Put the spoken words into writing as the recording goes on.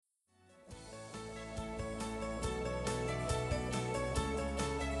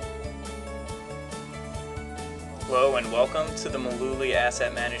Hello and welcome to the Malooly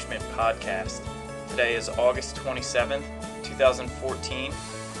Asset Management Podcast. Today is August 27th, 2014.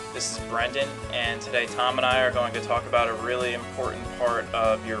 This is Brendan, and today Tom and I are going to talk about a really important part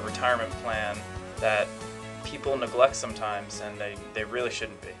of your retirement plan that people neglect sometimes, and they really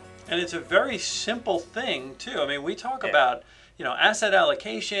shouldn't be. And it's a very simple thing, too. I mean, we talk about, asset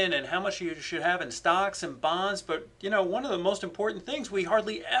allocation and how much you should have in stocks and bonds, but, one of the most important things we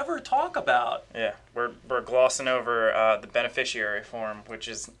hardly ever talk about. Yeah, we're glossing over the beneficiary form, which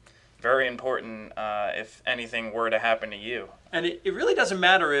is very important if anything were to happen to you. And it really doesn't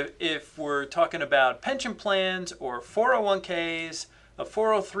matter if we're talking about pension plans or 401ks, a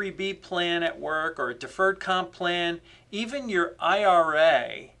 403b plan at work, or a deferred comp plan, even your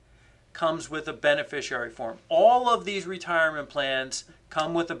IRA comes with a beneficiary form. All of these retirement plans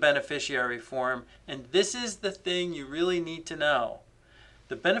come with a beneficiary form, and this is the thing you really need to know.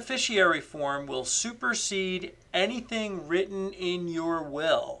 The beneficiary form will supersede anything written in your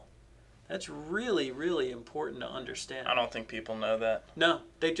will. That's really, really important to understand. I don't think people know that. No,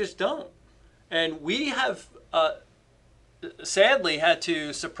 they just don't. And we have sadly had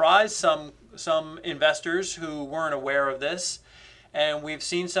to surprise some investors who weren't aware of this. And we've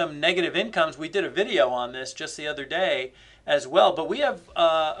seen some negative incomes. We did a video on this just the other day as well. But we have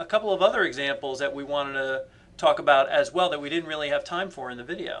a couple of other examples that we wanted to talk about as well that we didn't really have time for in the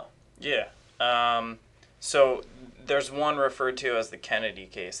video. Yeah. So there's one referred to as the Kennedy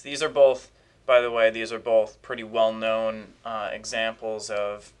case. These are both, by the way, pretty well-known examples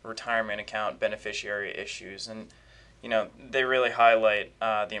of retirement account beneficiary issues. And, they really highlight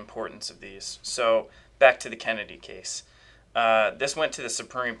the importance of these. So back to the Kennedy case. This went to the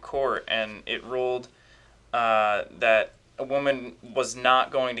Supreme Court, and it ruled that a woman was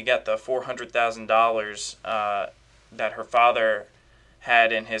not going to get the $400,000 that her father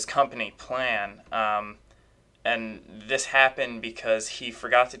had in his company plan. And this happened because he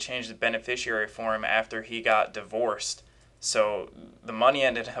forgot to change the beneficiary form after he got divorced. So the money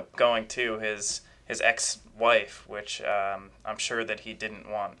ended up going to his ex-wife, which I'm sure that he didn't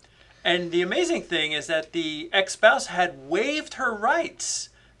want. And the amazing thing is that the ex-spouse had waived her rights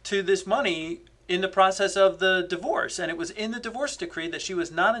to this money in the process of the divorce. And it was in the divorce decree that she was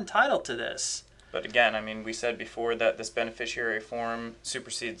not entitled to this. But again, we said before that this beneficiary form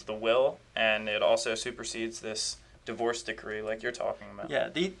supersedes the will, and it also supersedes this divorce decree like you're talking about. Yeah,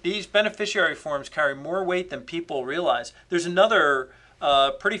 these beneficiary forms carry more weight than people realize. There's another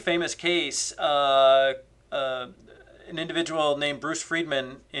pretty famous case, an individual named Bruce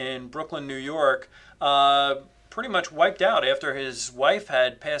Friedman in Brooklyn, New York, pretty much wiped out after his wife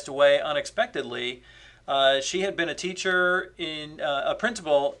had passed away unexpectedly. She had been a teacher, a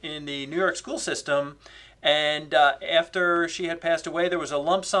principal in the New York school system, and after she had passed away, there was a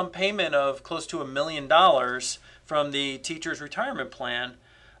lump sum payment of close to $1 million from the teacher's retirement plan.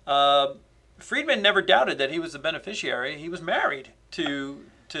 Friedman never doubted that he was the beneficiary. He was married to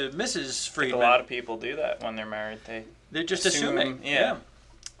Mrs. Friedman. A lot of people do that when they're married. They're just assuming. Yeah.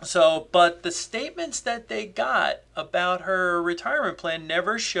 So, but the statements that they got about her retirement plan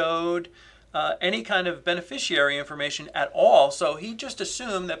never showed any kind of beneficiary information at all. So he just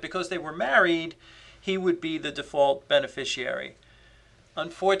assumed that because they were married, he would be the default beneficiary.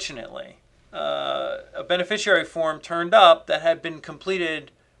 Unfortunately, a beneficiary form turned up that had been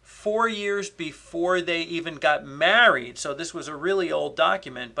completed 4 years before they even got married. So this was a really old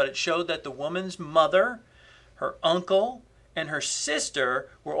document, but it showed that the woman's mother, her uncle, and her sister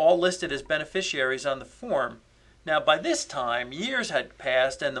were all listed as beneficiaries on the form. Now, by this time, years had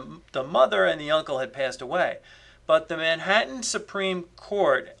passed, and the mother and the uncle had passed away. But the Manhattan Supreme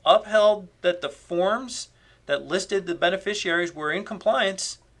Court upheld that the forms that listed the beneficiaries were in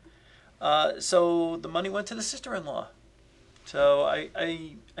compliance, so the money went to the sister-in-law. So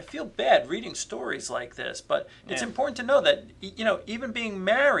I feel bad reading stories like this, but it's important to know that even being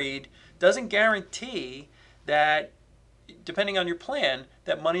married doesn't guarantee that, depending on your plan,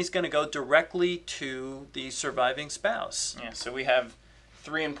 that money's going to go directly to the surviving spouse. Yeah, so we have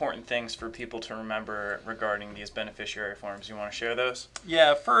 3 important things for people to remember regarding these beneficiary forms. You want to share those?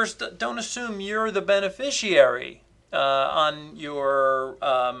 Yeah, first, don't assume you're the beneficiary on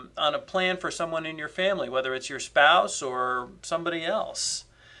a plan for someone in your family, whether it's your spouse or somebody else.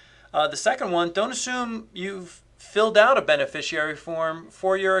 The second one, don't assume you've filled out a beneficiary form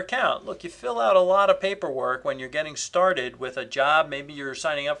for your account. Look, you fill out a lot of paperwork when you're getting started with a job. Maybe you're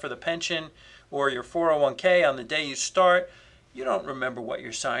signing up for the pension or your 401k on the day you start. You don't remember what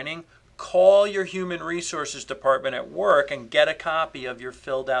you're signing. Call your human resources department at work and get a copy of your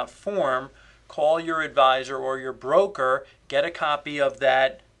filled out form. Call your advisor or your broker, get a copy of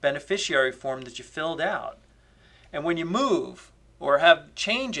that beneficiary form that you filled out. And when you move or have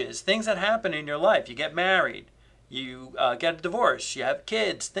changes, things that happen in your life, you get married, you get a divorce, you have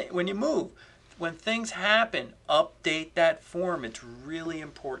kids, when you move, when things happen, update that form. It's really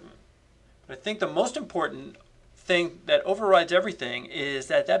important. But I think the most important thing that overrides everything is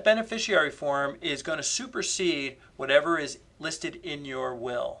that that beneficiary form is going to supersede whatever is listed in your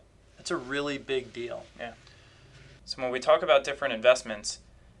will. That's a really big deal. Yeah. So when we talk about different investments,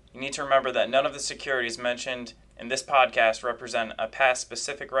 you need to remember that none of the securities mentioned in this podcast represent a past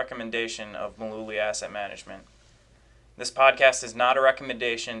specific recommendation of Mullooly Asset Management. This podcast is not a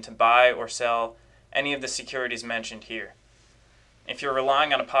recommendation to buy or sell any of the securities mentioned here. If you're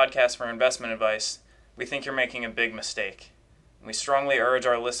relying on a podcast for investment advice, we think you're making a big mistake. We strongly urge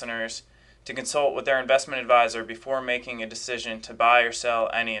our listeners to consult with their investment advisor before making a decision to buy or sell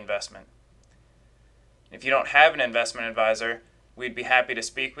any investment. If you don't have an investment advisor, we'd be happy to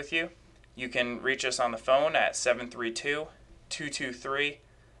speak with you. You can reach us on the phone at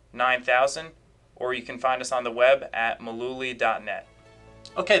 732-223-9000, or you can find us on the web at mullooly.net.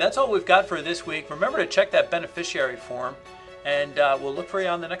 Okay, that's all we've got for this week. Remember to check that beneficiary form, and we'll look for you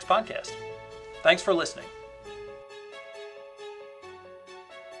on the next podcast. Thanks for listening.